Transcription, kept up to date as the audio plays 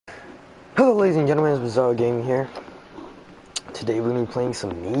Hello ladies and gentlemen, it's Bizarre Gaming here. Today we're going to be playing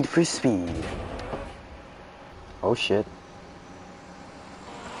some Need for Speed. Oh shit.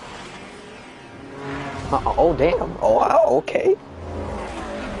 Oh damn. Oh wow, okay.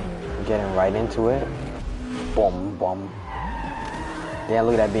 Getting right into it. Boom, boom. Yeah,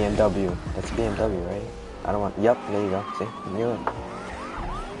 look at that BMW. That's a BMW, right? I don't want... Yep, there you go. See? I knew it.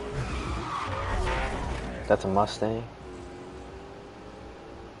 That's a Mustang.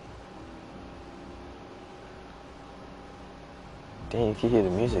 Dang, you can hear the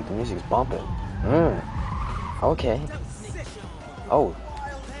music. The music's bumping. Okay. Oh.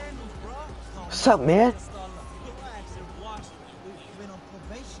 What's up, man?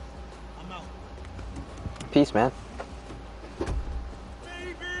 Peace, man.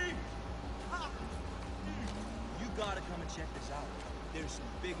 You gotta come and check this out. There's some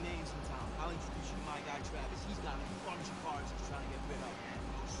big names in town. I'll introduce you to my guy Travis. He's got a bunch of cars he's trying to get rid of.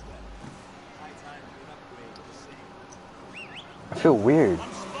 No sweat. High time for an upgrade. Just saying. I feel weird.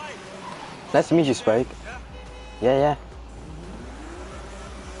 I'm Spike. Nice to meet you, Spike. Yeah.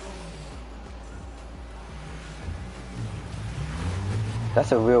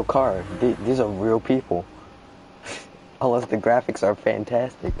 That's a real car. These are real people. Unless the graphics are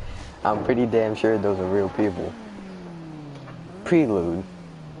fantastic. I'm pretty damn sure those are real people. Prelude.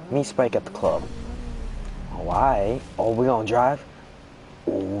 Meet Spike at the club. Why? Oh, we gonna drive?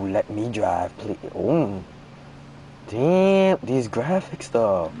 Oh, let me drive, please. Oh. Damn, these graphics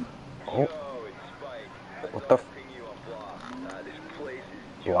though. Oh. What the f...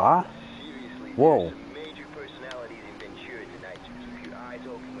 What? Whoa.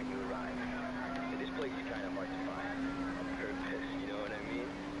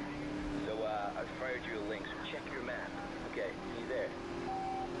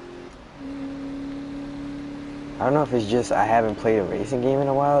 I don't know if it's just I haven't played a racing game in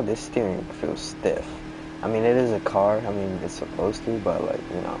a while. This steering feels stiff. I mean, it is a car. I mean, it's supposed to, but like,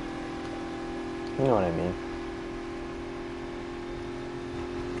 you know what I mean.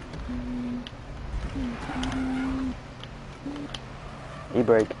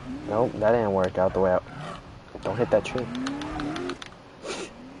 E-brake. Nope, that didn't work out the way out. Don't hit that tree.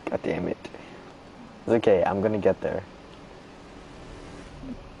 God damn it. It's okay, I'm gonna get there.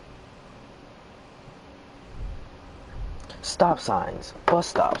 Stop signs, bus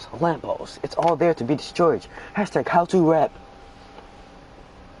stops, lampposts. It's all there to be destroyed. Hashtag how to rap.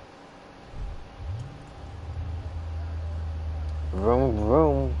 Vroom,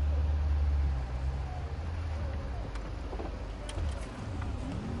 vroom.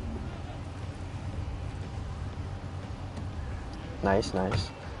 Nice,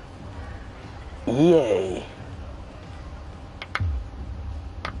 nice. Yay.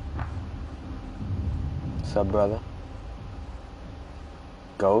 What's up, brother?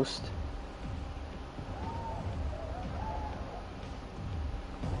 Ghost.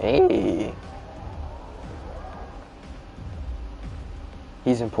 Hey.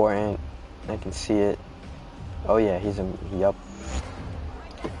 He's important. I can see it. Oh yeah, yup.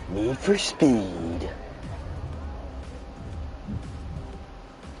 Need for Speed.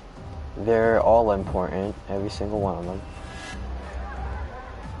 They're all important, every single one of them.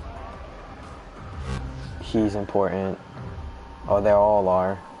 He's important. Oh, they all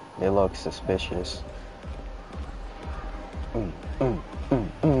are. They look suspicious.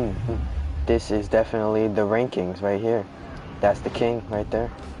 This is definitely the rankings right here. That's the king right there.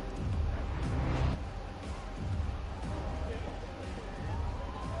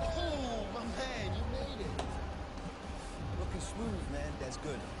 Oh, my man, you made it. Looking smooth, man. That's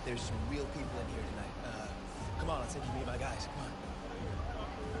good. There's some real people in here tonight. Come on, I'll take you to meet my guys. Come on.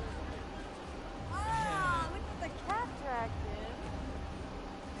 Ah, look at the cat dragon.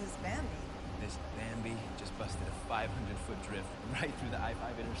 Who's Bambi? This Bambi just busted a 500-foot drift right through the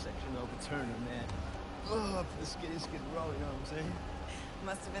I-5 intersection over Turner, man. Ugh, the skid row, you know what I'm saying?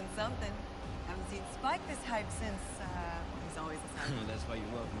 Must have been something. Haven't seen Spike this hype since, he's always this hype. That's why you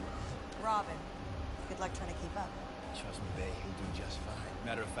love me. Robin. Good luck trying to keep up. Trust me, babe, he'll do just fine.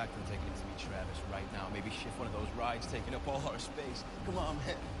 Matter of fact, I'm taking it to meet Travis right now. Maybe shift one of those rides taking up all our space. Come on,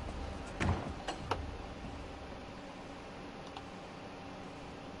 man.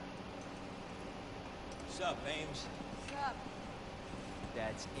 What's up, Ames? What's up?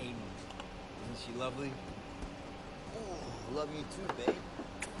 That's Amy. Isn't she lovely? Oh, love you too, babe.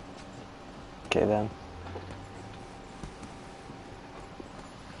 Okay then.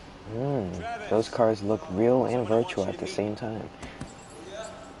 Those cars look real and virtual at the same time. Yeah?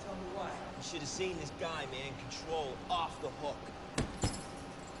 Tell me why. You should have seen this guy, man. Control off the hook.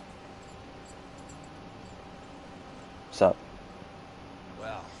 What's up?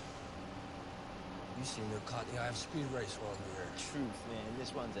 Well, You seem to have caught the eye of speed race over here. Truth, man.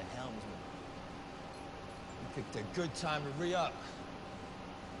 This one's a helmsman. You picked a good time to re-up.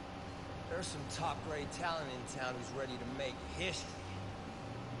 There's some top-grade talent in town who's ready to make history.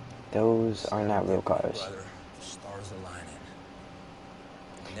 Those are not real cars. Brother, the stars aligning.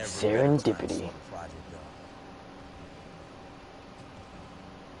 Serendipity.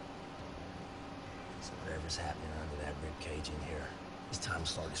 So whatever's happening under that rib cage in here, it's time to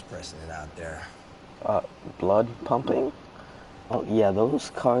start expressing it out there. Blood pumping? Oh yeah,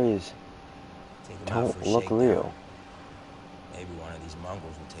 those cars don't look real. Maybe one of these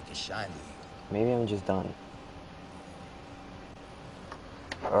mongrels will take a shine to you. Maybe I'm just done.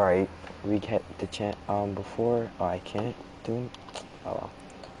 Alright, we get the before. Oh, I can't do. Oh well.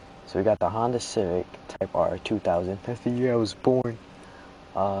 So we got the Honda Civic Type R 2000. That's the year I was born.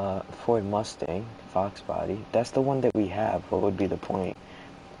 Ford Mustang Fox body. That's the one that we have. What would be the point?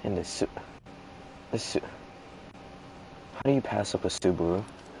 And how do you pass up a Subaru?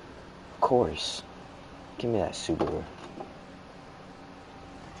 Of course. Give me that Subaru.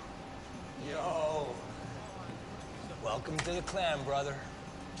 Yo. Welcome to the clan, brother.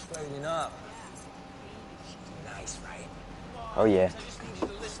 Trading up. Nice, right? Oh yeah. I just need you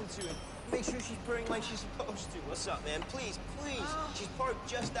to listen to it. Make sure she's purring like she's supposed to. What's up, man? Please, please. She's parked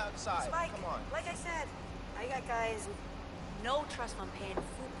just outside. Spike, Come on. like I said, I got guys with no trust on paying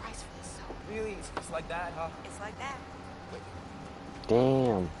full price for this. So Really? It's like that, huh? it's like that.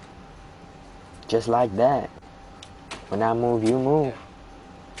 Damn. Just like that. When I move, you move.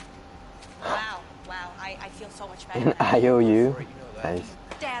 Wow, I feel so much better now. I owe you. For it, you know that. Nice.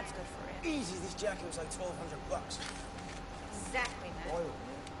 Dad's good for it. Easy. This jacket was like $1,200. Exactly, man. Oil.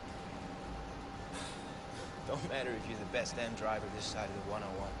 Don't matter if you're the best damn driver this side of the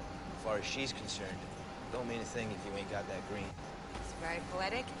 101. As far as she's concerned, don't mean a thing if you ain't got that green. It's very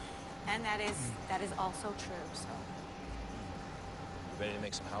poetic, and that is also true. So You ready to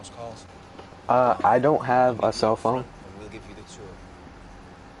make some house calls? I don't have a cell phone. And we'll give you the tour.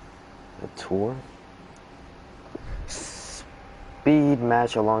 The tour? Speed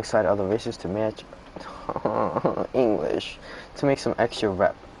match alongside other races to match English. To make some extra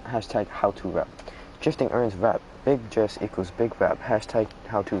rep. Hashtag how to rep. Drifting earns rep. Big drifts equals big rep. Hashtag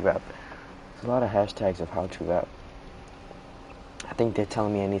how to rep. There's a lot of hashtags of how to rep. I think they're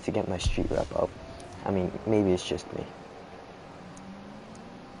telling me I need to get my street rep up. I mean, maybe it's just me.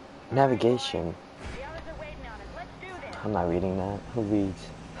 Navigation. I'm not reading that. Who reads?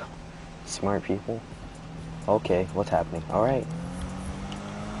 Smart people. Okay, what's happening? Alright.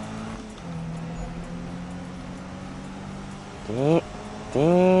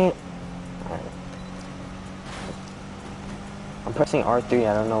 Alright. I'm pressing R3,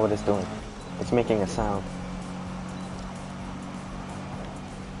 I don't know what it's doing. It's making a sound.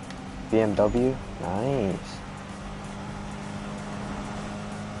 BMW? Nice.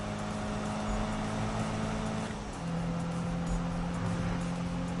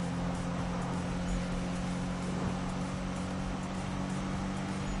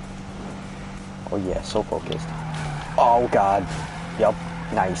 Oh yeah, so focused. Oh god. Yup.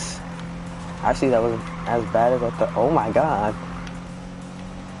 Nice. Actually, that wasn't as bad as I thought. Oh my god.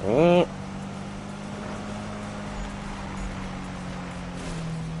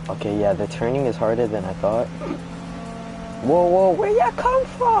 Okay, yeah, the turning is harder than I thought. Whoa, whoa, where y'all come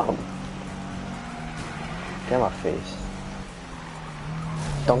from? Get my face.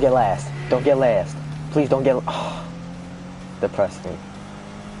 Don't get last. Don't get last. Please don't get. Oh, depressing.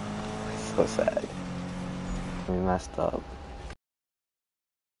 So sad. We messed up.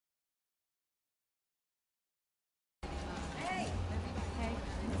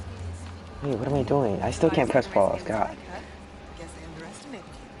 Wait, what am I doing? I still can't press pause. God. Guess I underestimated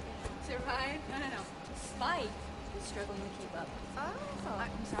you. Sir Ryan? No. Spike is struggling to keep up. Oh,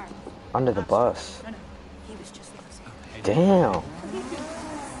 I'm sorry. Under the bus. No. he was just losing. Damn.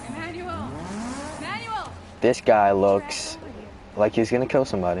 Emmanuel! This guy looks like he's gonna kill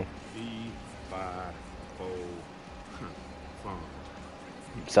somebody.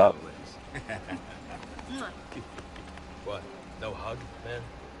 What's up? What? No hug, man?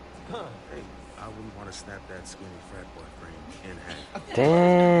 Hey, I wouldn't want to snap that skinny frat boy frame in half.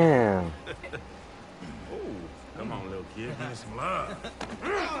 Damn. Oh, come on, little kid, give me some love.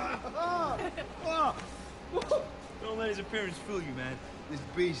 Don't let his appearance fool you, man. This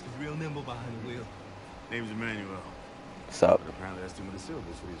beast is real nimble behind the wheel. Name's Emmanuel. What's up? But apparently that's too many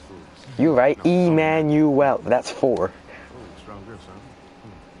syllables for these fools. You right, No, Emmanuel. That's 4. Oh, strong grip, son.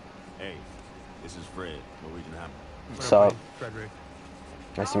 Hey, this is Fred, Norwegian Hammer. What's up? Frederick.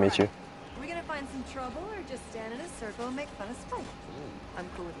 Nice to meet you. Are we gonna find some trouble or just stand in a circle and make fun of Spike? I'm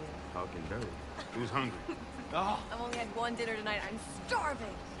cool with you. Talking dirty. Who's hungry? I've only had one dinner tonight. I'm starving.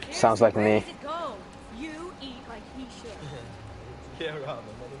 Sounds like Where me. does it go? You eat like he should. Yeah, Robin.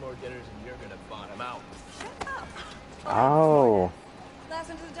 Many more dinners and you're gonna bottom out. Shut up. Oh, Last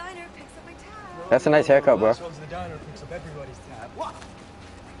one to the diner picks up my tab. that's a nice haircut, bro. Last one's the diner picks up everybody's tab. What?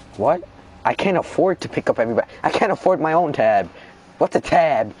 What? I can't afford to pick up everybody. I can't afford my own tab. What's a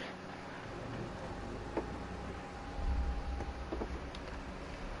tab?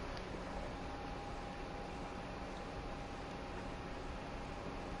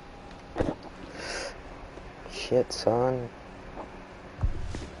 Shit, son.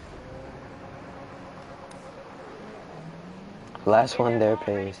 Last one there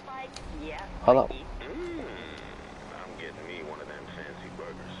pays. Hold up. I'm getting me one of them fancy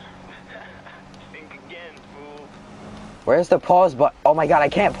burgers. Think again, fool. Where's the pause button? Oh my god, I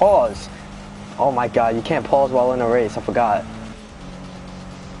can't pause. Oh my god, you can't pause while in a race. I forgot.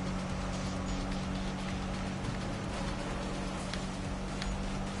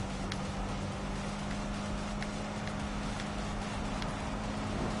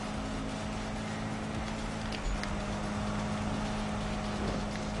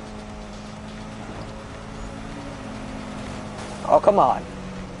 Oh, come on.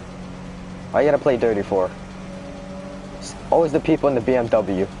 Why you gotta play dirty for? It's always the people in the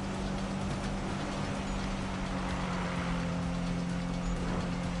BMW.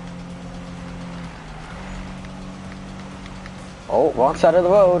 Oh, wrong side of the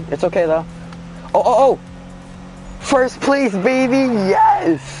road. It's okay though. Oh, oh, oh! First place, baby!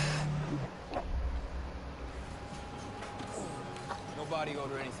 Yes! Nobody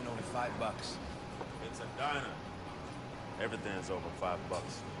order anything over $5. It's a diner. Everything's over $5.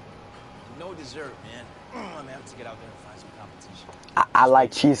 No dessert, man. I'm gonna have to get out there and find some competition. I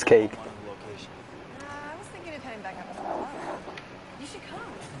like cheesecake. I'm on the location. I was thinking of heading back up to the club. You should come.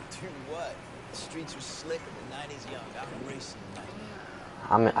 Do what? The streets are slick and the 90s young. I'm racing tonight.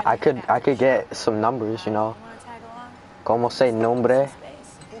 I mean, I could get some numbers, you know. You wanna tag along? Como se nombre?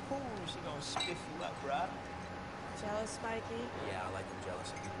 Space. Ooh, she gonna spiff you up, bro. Jealous, Spikey? Yeah, I like them jealous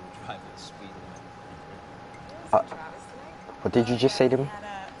of people who drive at the speed limit. Travis tonight? What did you just say to me? Had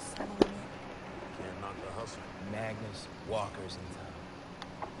a Can't knock the hustle. Magnus Walker's in town.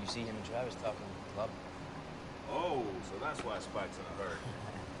 You see him and Travis talking at the club? Oh, so that's why Spike's in a hurry.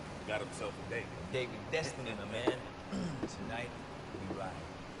 Got himself a date. Date with destiny, my man. Tonight, we ride.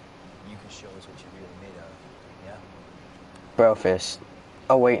 You can show us what you're really made of. Yeah? Bro fist.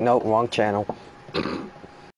 Oh wait, no, wrong channel.